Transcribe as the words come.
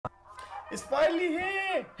It's finally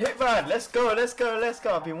here! Hitman, let's go, let's go, let's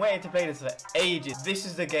go. I've been waiting to play this for ages. This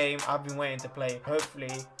is the game I've been waiting to play.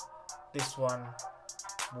 Hopefully, this one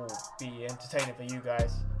will be entertaining for you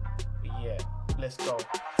guys. But yeah, let's go.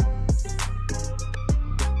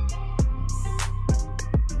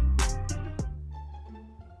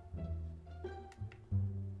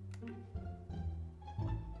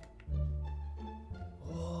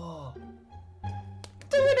 Oh,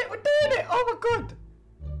 we're doing it! Oh my god!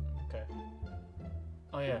 Okay.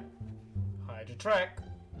 Oh yeah. Hide the track.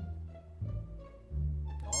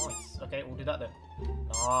 Nice. Okay, we'll do that then.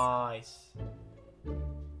 Nice.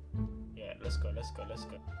 Yeah, let's go, let's go, let's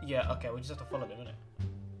go. Yeah, okay, we just have to follow them, innit?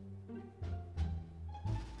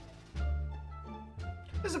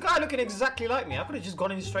 There's a guy looking exactly like me. I could have just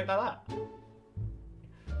gone in straight like that.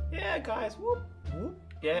 Yeah, guys. Whoop, whoop.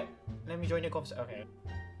 Yeah, let me join your conversation. Okay.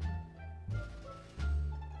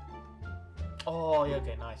 Oh, yeah,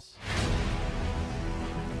 okay, nice.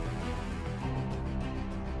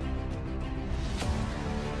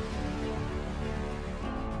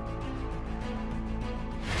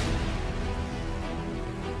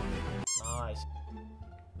 Nice.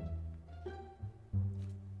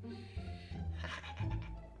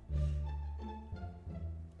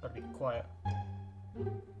 Gotta be quiet.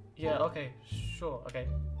 Yeah, okay, sure, okay.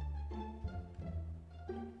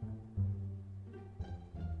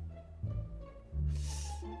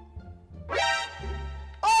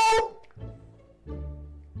 Oh!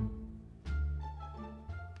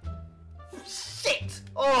 Shit!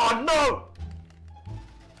 Oh no!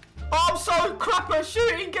 I'm so crap at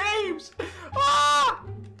shooting games! Ah!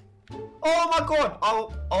 Oh my god!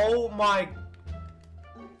 Oh my...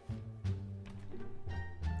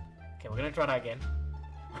 Okay, we're gonna try that again.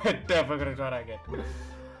 We're definitely gonna try that again.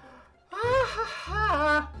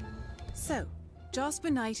 So, Jasper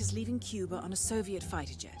Knight is leaving Cuba on a Soviet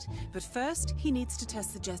fighter jet, but first he needs to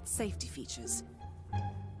test the jet's safety features.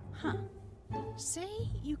 Huh. Say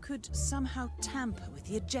you could somehow tamper with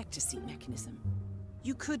the ejector seat mechanism.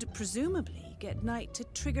 You could presumably get Knight to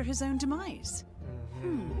trigger his own demise.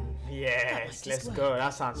 Yes, let's go.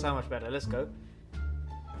 That sounds so much better. Let's go.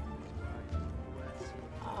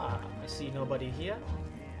 Ah, I see nobody here.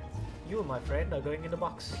 You, my friend, are going in the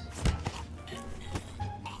box.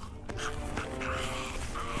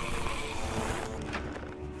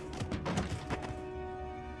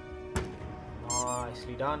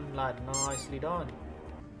 Nicely done, lad. Nicely done.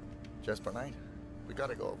 Jasper Knight, we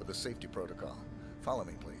gotta go over the safety protocol. Follow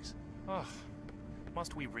me, please. Ugh.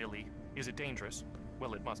 Must we really? Is it dangerous?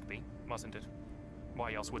 Well, it must be, mustn't it?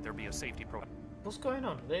 Why else would there be a safety protocol? What's going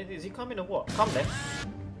on? Is he coming or what? Come then. Is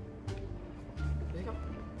he coming?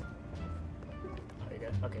 There you go.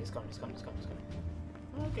 Okay, he's coming, he's coming, he's coming, he's coming.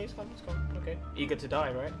 Okay, he's coming, he's coming. Okay. Eager to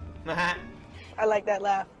die, right? I like that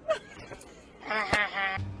laugh.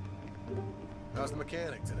 How's the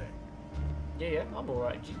mechanic today? Yeah, I'm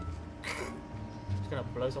alright, G. Just gonna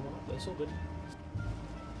blow someone up, but it's all good.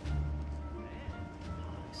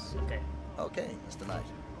 Nice, okay. Okay, Mr. Knight.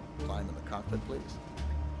 Climb in the cockpit, please.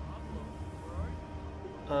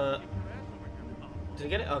 Did you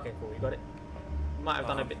get it? Okay, cool, you got it. Might have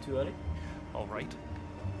done it a bit too early. All right.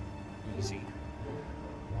 Easy.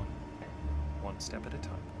 One step at a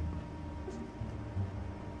time.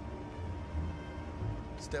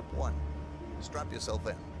 Step 1. Strap yourself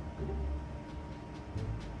in.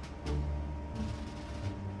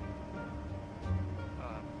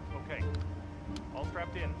 Okay. All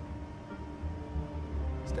strapped in.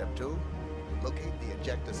 Step 2. Locate the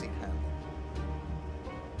ejector seat handle.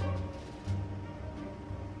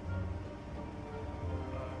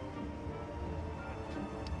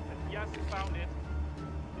 Yes, found it.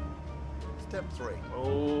 Step 3. Oh.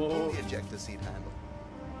 Pull the ejector seat handle.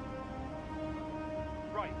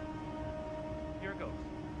 Right. Here goes.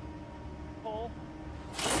 Pull.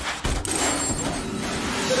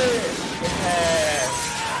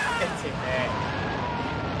 Get in there.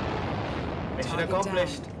 Mission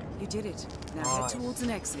accomplished. You did it. Now Nice. head towards an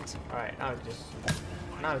exit. Alright, now we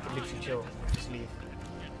can literally chill. Just leave.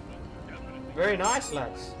 Very nice,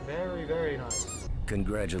 lads. Very, very nice.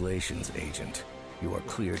 Congratulations, Agent. You are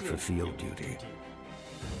cleared for field duty.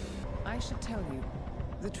 I should tell you,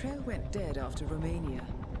 the trail went dead after Romania.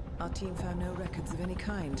 Our team found no records of any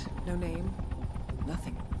kind. No name.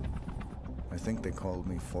 Nothing. I think they called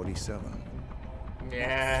me 47.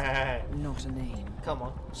 Yeah. Not a name. Come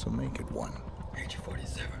on. So make it 1. Agent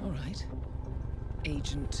 47. All right.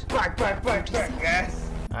 Agent. Back, yes.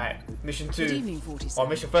 Alright, mission 2. Good evening, 47. Or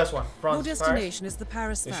mission first one. France, Your destination is the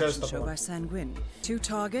Paris The Fashion showstopper Show one. by Sanguine. 2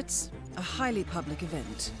 targets, a highly public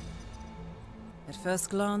event. At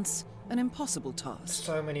first glance, an impossible task.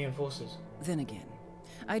 So many enforcers. Then again,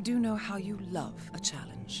 I do know how you love a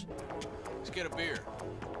challenge. Let's get a beer.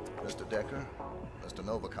 Mr. Decker, Mr.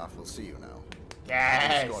 Novikov will see you now.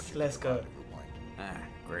 Yes, Escort you to let's the go. rendezvous point. Ah,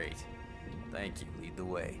 great. Thank you. Lead the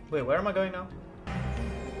way. Wait, where am I going now?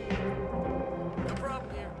 No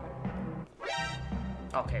problem here.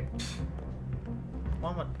 Okay.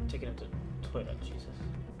 Why am I taking him to the toilet? Jesus.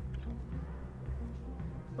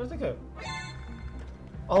 Where's they go?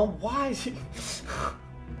 Oh, why is he?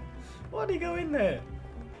 Why did he go in there?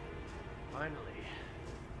 Finally,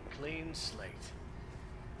 clean slate.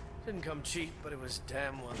 Didn't come cheap, but it was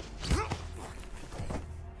damn well.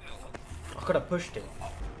 I could have pushed him.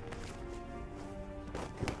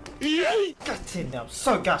 Got in there. I'm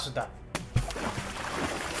so gassed with that.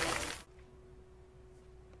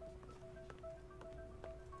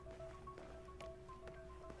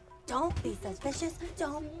 Don't be suspicious.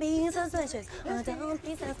 Don't be suspicious. Oh, don't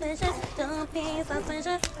be suspicious. Don't be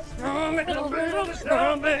suspicious. Don't be suspicious.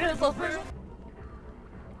 Don't be suspicious.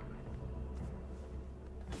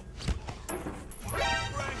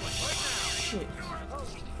 Shit.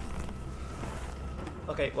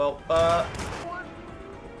 Okay, well,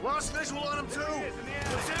 Lost visual on him too.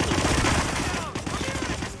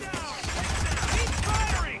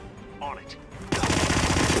 On it.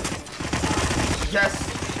 yes!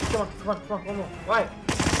 Come on, come on, come on, come on. Why?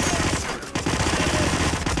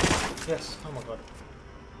 Yes, oh my god.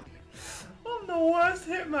 I'm the worst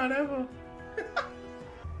hitman ever.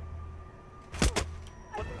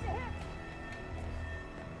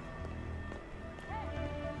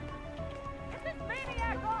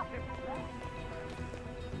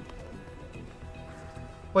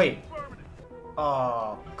 Wait.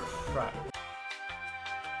 Oh, crap.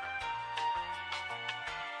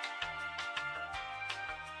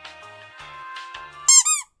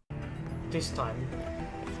 This time,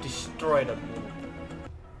 destroy them.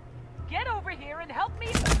 Get over here and help me.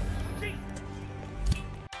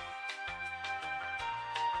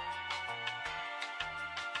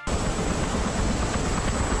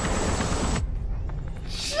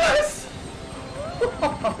 Yes!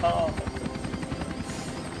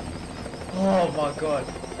 Oh my god.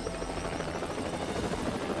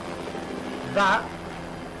 That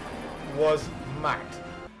was mad.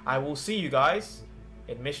 I will see you guys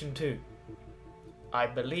in mission 2. I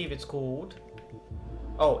believe it's called...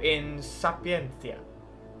 Oh, in Sapienza.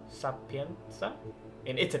 Sapienza?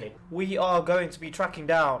 In Italy. We are going to be tracking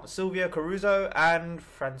down Silvia Caruso and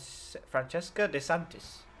Francesca De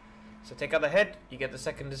Santis. So take out the head, you get the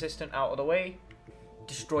second assistant out of the way.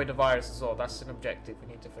 Destroy the virus as well. That's an objective we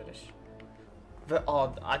need to finish.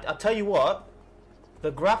 I'll tell you what,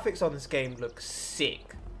 the graphics on this game look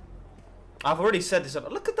sick. I've already said this.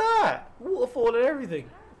 Look at that! Waterfall and everything.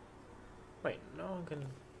 Wait, no one can...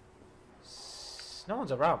 No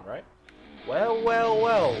one's around, right? Well, well,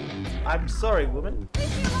 well. I'm sorry, woman.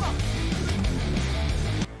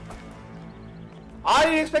 I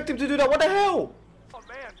didn't expect him to do that. What the hell?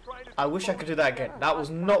 I wish I could do that again. That was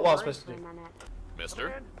not what I was supposed to do.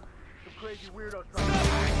 Mister?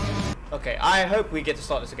 Okay, I hope we get to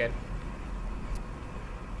start this again.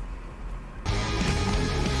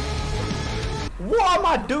 What am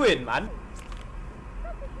I doing, man?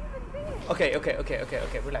 Okay,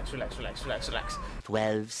 relax.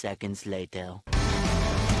 12 seconds later.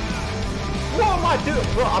 What am I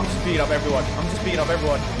doing? Bro, I'm just beating up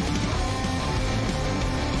everyone.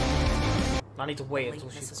 I need to wait until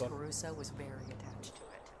she's gone. Caruso was very attached to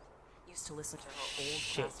it. Used to listen to her old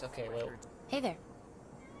Shit, okay, well. Hey there.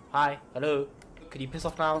 Hi, hello. Could you piss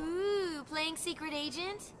off now? Ooh, playing secret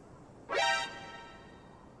agent?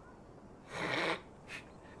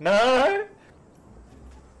 No!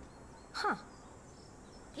 Huh.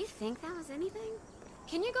 You think that was anything?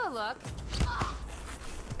 Can you go look?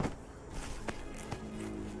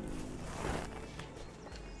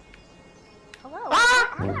 Hello?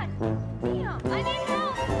 Ah! Damn, I need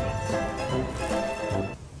help!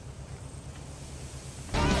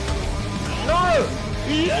 No!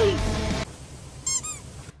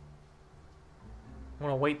 I'm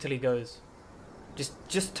gonna wait till he goes.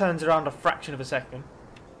 Just turns around a fraction of a second.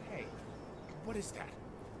 Hey, what is that?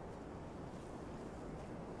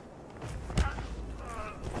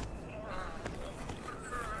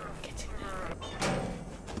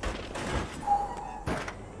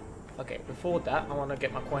 Okay, before that, I want to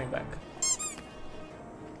get my coin back.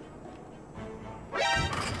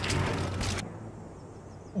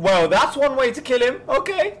 Well, that's one way to kill him.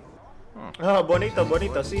 Okay. Oh, bonito,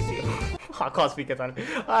 sí, sí. I can't speak Italian.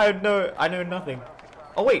 I know nothing.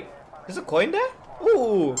 Oh wait, there's a coin there?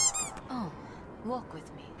 Ooh. Oh, walk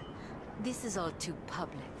with me. This is all too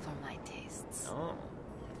public for my taste. Oh.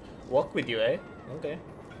 Walk with you, eh? Okay.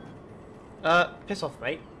 Piss off,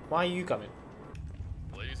 mate. Why are you coming?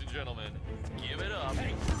 Ladies and gentlemen, give it up.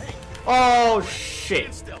 Hey, hey. Oh,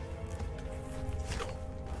 shit.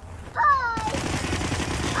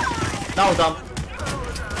 That was dumb.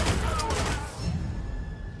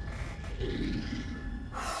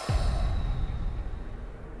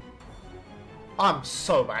 I'm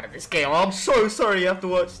so bad at this game. I'm so sorry you have to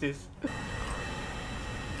watch this.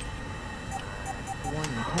 Warning,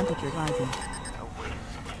 temperature rising.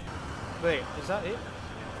 Wait, is that it?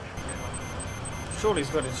 Surely it's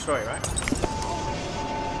got to destroy, right?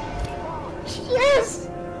 Yes!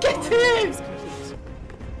 Get in!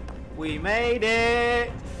 We made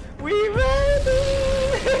it! We made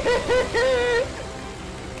it!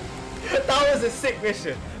 That was a sick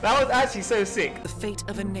mission. That was actually so sick. The fate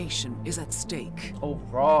of a nation is at stake. Oh,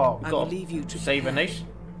 raw. I will leave you to save a prepare. nation.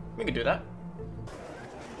 We can do that.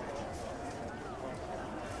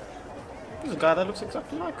 There's a guy that looks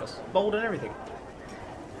exactly like us. Bold and everything.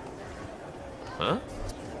 Huh?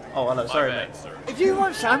 Oh, hello. Sorry, bad, mate. sir. If you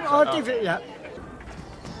want some, I'll give it you.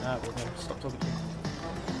 We're gonna stop talking to you.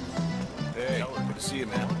 Hey, good to see you,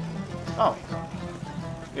 man. Oh.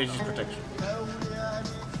 It's just protection.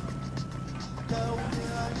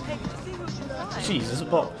 Jeez, there's a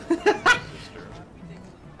bot.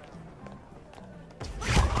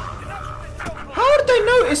 How did they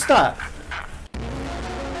notice that?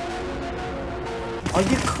 Are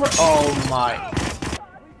you oh my.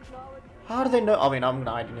 How did they know? I mean, I'm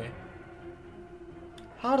gonna hide in here.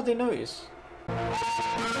 How did they notice? How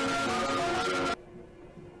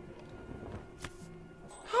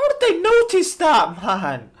did they notice that,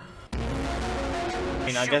 man? I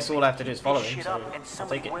mean, I guess all I have to do is follow him, so I'll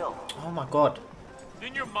take it. Oh my god.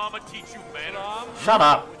 Didn't your mama teach you manners? Shut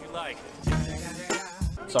up. What would you like?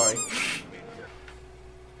 Sorry.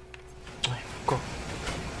 Go.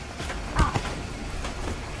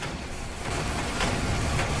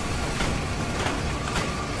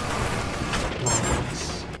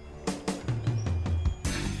 Nice.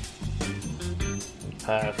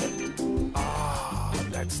 Perfect. Ah,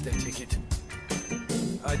 that's the ticket.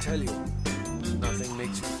 I tell you, nothing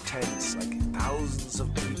makes you tense like thousands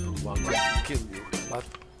of people wanting to kill you. But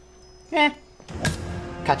Yeah.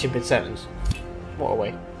 Catch him mid-sentence. What a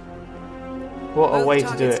way. What a Both way to do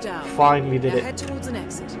targets it. down. Finally did Now it. head towards an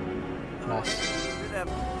exit. Nice.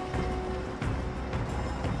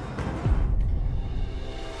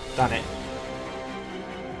 Done it.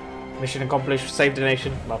 Mission accomplished. Saved the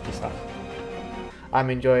nation. Lovely stuff. I'm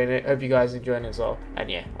enjoying it. Hope you guys are enjoying it as well. And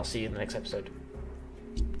yeah, I'll see you in the next episode.